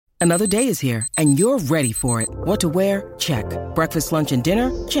Another day is here, and you're ready for it. What to wear? Check. Breakfast, lunch, and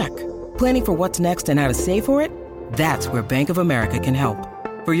dinner? Check. Planning for what's next and how to save for it? That's where Bank of America can help.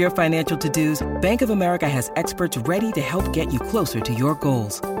 For your financial to-dos, Bank of America has experts ready to help get you closer to your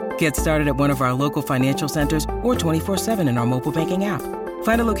goals. Get started at one of our local financial centers or 24/7 in our mobile banking app.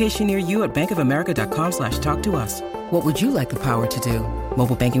 Find a location near you at bankofamerica.com/talktous. What would you like the power to do?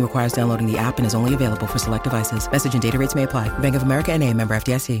 Mobile banking requires downloading the app and is only available for select devices. Message and data rates may apply. Bank of America N.A., member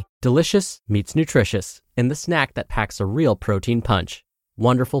FDIC. Delicious meets nutritious in the snack that packs a real protein punch.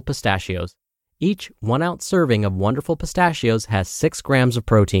 Wonderful Pistachios. Each 1 ounce serving of Wonderful Pistachios has 6 grams of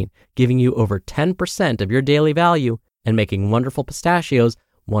protein, giving you over 10% of your daily value and making Wonderful Pistachios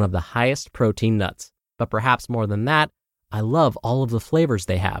one of the highest protein nuts. But perhaps more than that, I love all of the flavors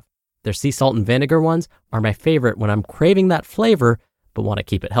they have. Their sea salt and vinegar ones are my favorite when I'm craving that flavor but want to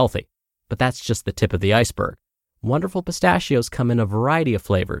keep it healthy. But that's just the tip of the iceberg. Wonderful Pistachios come in a variety of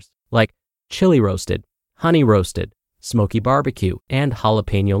flavors, like chili roasted, honey roasted, smoky barbecue, and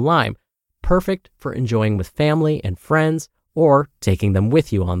jalapeno lime, perfect for enjoying with family and friends or taking them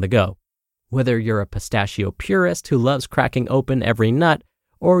with you on the go. Whether you're a pistachio purist who loves cracking open every nut,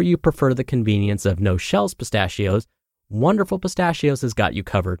 or you prefer the convenience of no-shells pistachios, Wonderful Pistachios has got you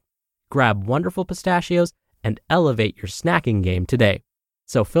covered. Grab Wonderful Pistachios and elevate your snacking game today.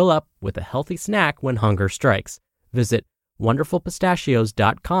 So fill up with a healthy snack when hunger strikes. Visit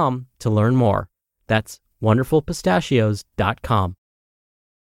wonderfulpistachios.com to learn more. That's wonderfulpistachios.com.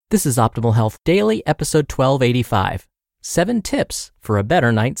 This is Optimal Health Daily, episode 1285, 7 Tips for a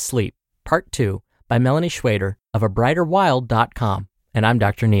Better Night's Sleep, Part 2, by Melanie Schwader of abrighterwild.com. And I'm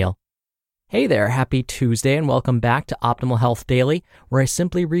Dr. Neil. Hey there, happy Tuesday, and welcome back to Optimal Health Daily, where I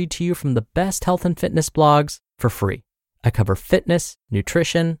simply read to you from the best health and fitness blogs for free. I cover fitness,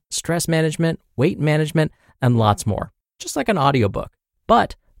 nutrition, stress management, weight management, and lots more, just like an audiobook,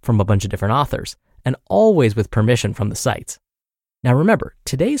 but from a bunch of different authors, and always with permission from the sites. Now remember,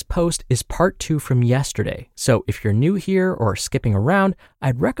 today's post is part 2 from yesterday, so if you're new here or skipping around,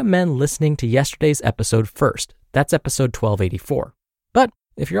 I'd recommend listening to yesterday's episode first. That's episode 1284. But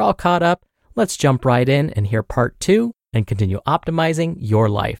if you're all caught up, let's jump right in and hear part 2 and continue optimizing your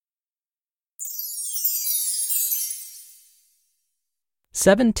life.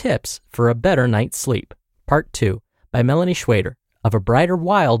 7 Tips for a Better Night's Sleep, Part 2, by Melanie Schwader of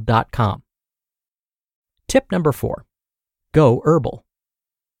abrighterwild.com. Tip number 4. Go herbal.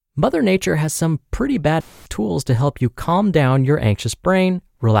 Mother Nature has some pretty bad tools to help you calm down your anxious brain,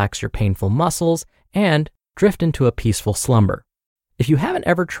 relax your painful muscles, and drift into a peaceful slumber. If you haven't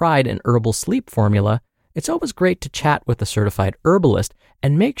ever tried an herbal sleep formula, it's always great to chat with a certified herbalist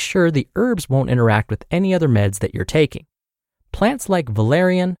and make sure the herbs won't interact with any other meds that you're taking. Plants like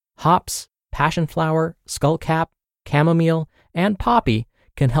valerian, hops, passionflower, skullcap, chamomile, and poppy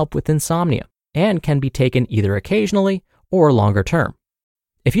can help with insomnia and can be taken either occasionally or longer term.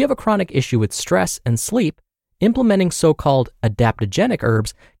 If you have a chronic issue with stress and sleep, implementing so-called adaptogenic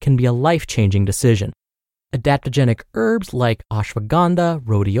herbs can be a life-changing decision. Adaptogenic herbs like ashwagandha,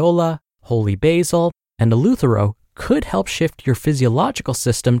 rhodiola, holy basil, and eleuthero could help shift your physiological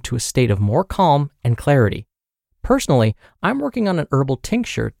system to a state of more calm and clarity. Personally, I'm working on an herbal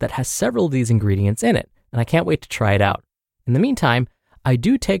tincture that has several of these ingredients in it, and I can't wait to try it out. In the meantime, I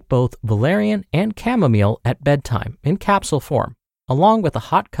do take both valerian and chamomile at bedtime in capsule form, along with a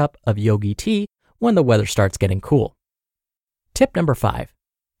hot cup of yogi tea when the weather starts getting cool. Tip number 5.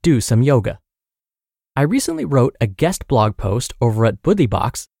 Do some yoga. I recently wrote a guest blog post over at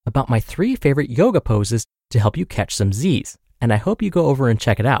Buddhibox about my 3 favorite yoga poses to help you catch some Z's, and I hope you go over and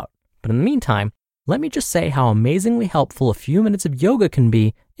check it out. But in the meantime, let me just say how amazingly helpful a few minutes of yoga can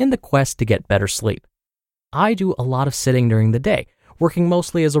be in the quest to get better sleep. I do a lot of sitting during the day, working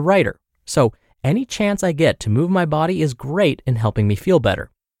mostly as a writer, so any chance I get to move my body is great in helping me feel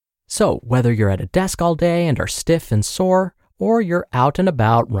better. So whether you're at a desk all day and are stiff and sore, or you're out and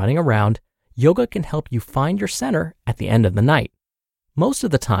about running around, yoga can help you find your center at the end of the night. Most of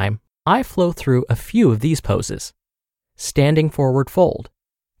the time, I flow through a few of these poses. Standing forward fold,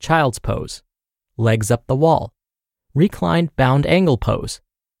 child's pose, legs up the wall, reclined bound angle pose,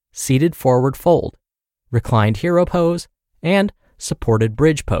 seated forward fold, reclined hero pose, and supported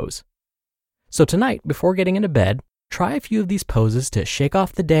bridge pose. So tonight, before getting into bed, try a few of these poses to shake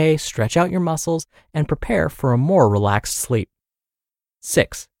off the day, stretch out your muscles, and prepare for a more relaxed sleep.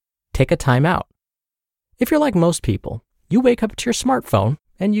 6. Take a time out. If you're like most people, you wake up to your smartphone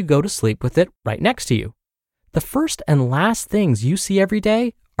and you go to sleep with it right next to you. The first and last things you see every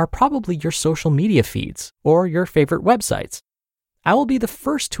day are probably your social media feeds or your favorite websites. I will be the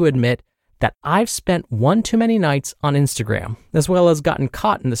first to admit that I've spent one too many nights on Instagram, as well as gotten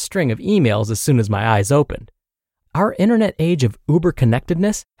caught in the string of emails as soon as my eyes opened. Our internet age of uber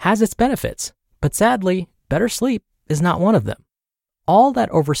connectedness has its benefits, but sadly, better sleep is not one of them. All that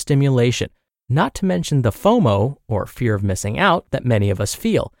overstimulation, not to mention the FOMO, or fear of missing out, that many of us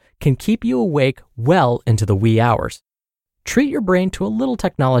feel, can keep you awake well into the wee hours. Treat your brain to a little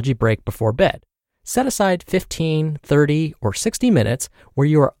technology break before bed. Set aside 15, 30, or 60 minutes where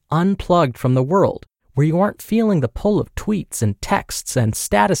you are unplugged from the world, where you aren't feeling the pull of tweets and texts and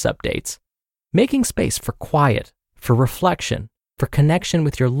status updates. Making space for quiet, for reflection, for connection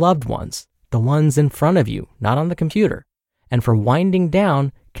with your loved ones, the ones in front of you, not on the computer, and for winding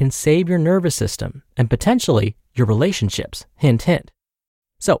down can save your nervous system and potentially your relationships. Hint, hint.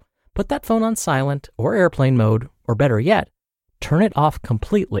 So put that phone on silent or airplane mode, or better yet, turn it off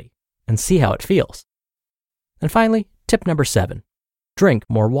completely and see how it feels. And finally, tip number 7, drink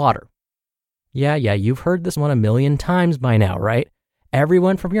more water. Yeah, you've heard this one a million times by now, right?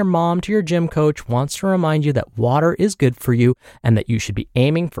 Everyone from your mom to your gym coach wants to remind you that water is good for you and that you should be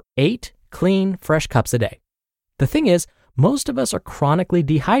aiming for 8 clean, fresh cups a day. The thing is, most of us are chronically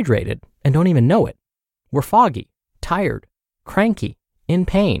dehydrated and don't even know it. We're foggy, tired, cranky, in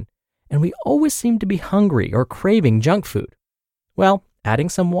pain, and we always seem to be hungry or craving junk food. Well, adding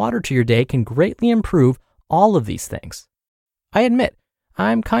some water to your day can greatly improve all of these things. I admit,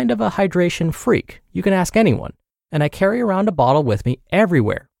 I'm kind of a hydration freak. You can ask anyone. And I carry around a bottle with me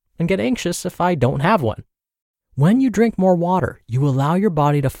everywhere and get anxious if I don't have one. When you drink more water, you allow your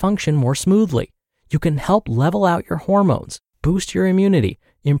body to function more smoothly. You can help level out your hormones, boost your immunity,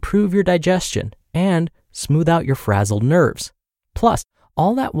 improve your digestion, and smooth out your frazzled nerves. Plus,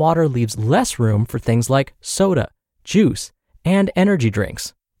 all that water leaves less room for things like soda, juice, and energy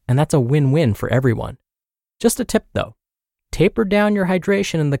drinks. And that's a win-win for everyone. Just a tip though, taper down your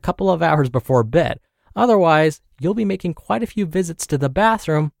hydration in the couple of hours before bed. Otherwise, you'll be making quite a few visits to the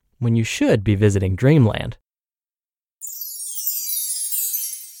bathroom when you should be visiting Dreamland.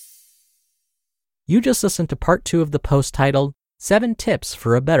 You just listened to part 2 of the post titled 7 Tips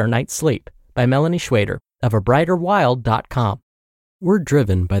for a Better Night's Sleep by Melanie Schwader of abrighterwild.com. We're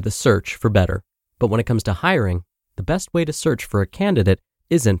driven by the search for better, but when it comes to hiring, the best way to search for a candidate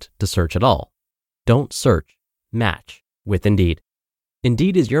isn't to search at all. Don't search, match with Indeed.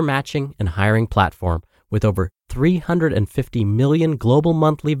 Indeed is your matching and hiring platform with over 350 million global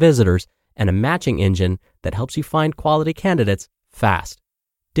monthly visitors and a matching engine that helps you find quality candidates fast.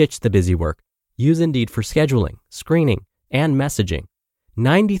 Ditch the busy work. Use Indeed for scheduling, screening, and messaging.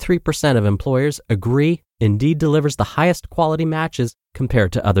 93% of employers agree Indeed delivers the highest quality matches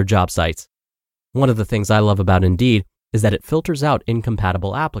compared to other job sites. One of the things I love about Indeed is that it filters out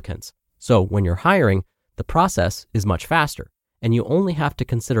incompatible applicants. So when you're hiring, the process is much faster, and you only have to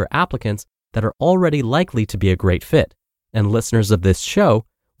consider applicants that are already likely to be a great fit. And listeners of this show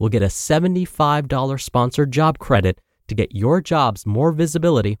will get a $75 sponsored job credit to get your jobs more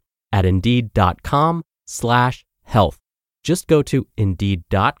visibility at Indeed.com/health. Just go to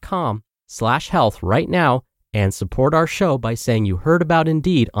Indeed.com/health right now and support our show by saying you heard about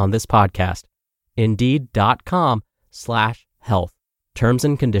Indeed on this podcast. Indeed.com/health. Terms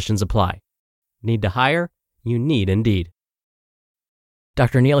and conditions apply. Need to hire? You need Indeed.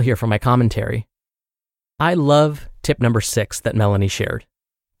 Dr. Neal here for my commentary. I love tip number 6 that Melanie shared,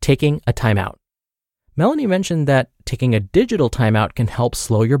 taking a timeout. Melanie mentioned that taking a digital timeout can help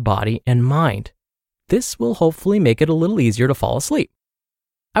slow your body and mind. This will hopefully make it a little easier to fall asleep.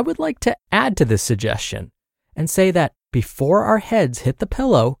 I would like to add to this suggestion and say that before our heads hit the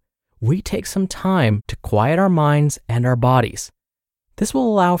pillow, we take some time to quiet our minds and our bodies. This will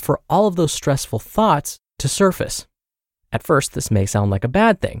allow for all of those stressful thoughts to surface. At first, this may sound like a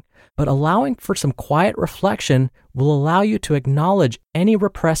bad thing, but allowing for some quiet reflection will allow you to acknowledge any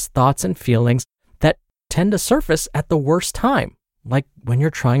repressed thoughts and feelings that tend to surface at the worst time, like when you're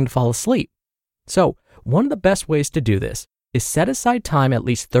trying to fall asleep. So, one of the best ways to do this is set aside time at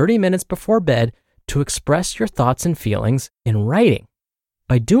least 30 minutes before bed to express your thoughts and feelings in writing.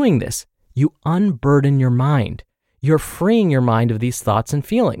 By doing this, you unburden your mind. You're freeing your mind of these thoughts and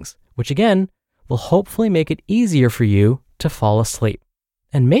feelings, which again, will hopefully make it easier for you to fall asleep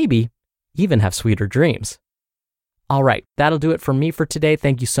and maybe even have sweeter dreams. All right, that'll do it for me for today.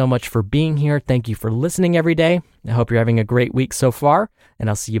 Thank you so much for being here. Thank you for listening every day. I hope you're having a great week so far, and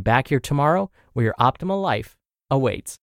I'll see you back here tomorrow where your optimal life awaits.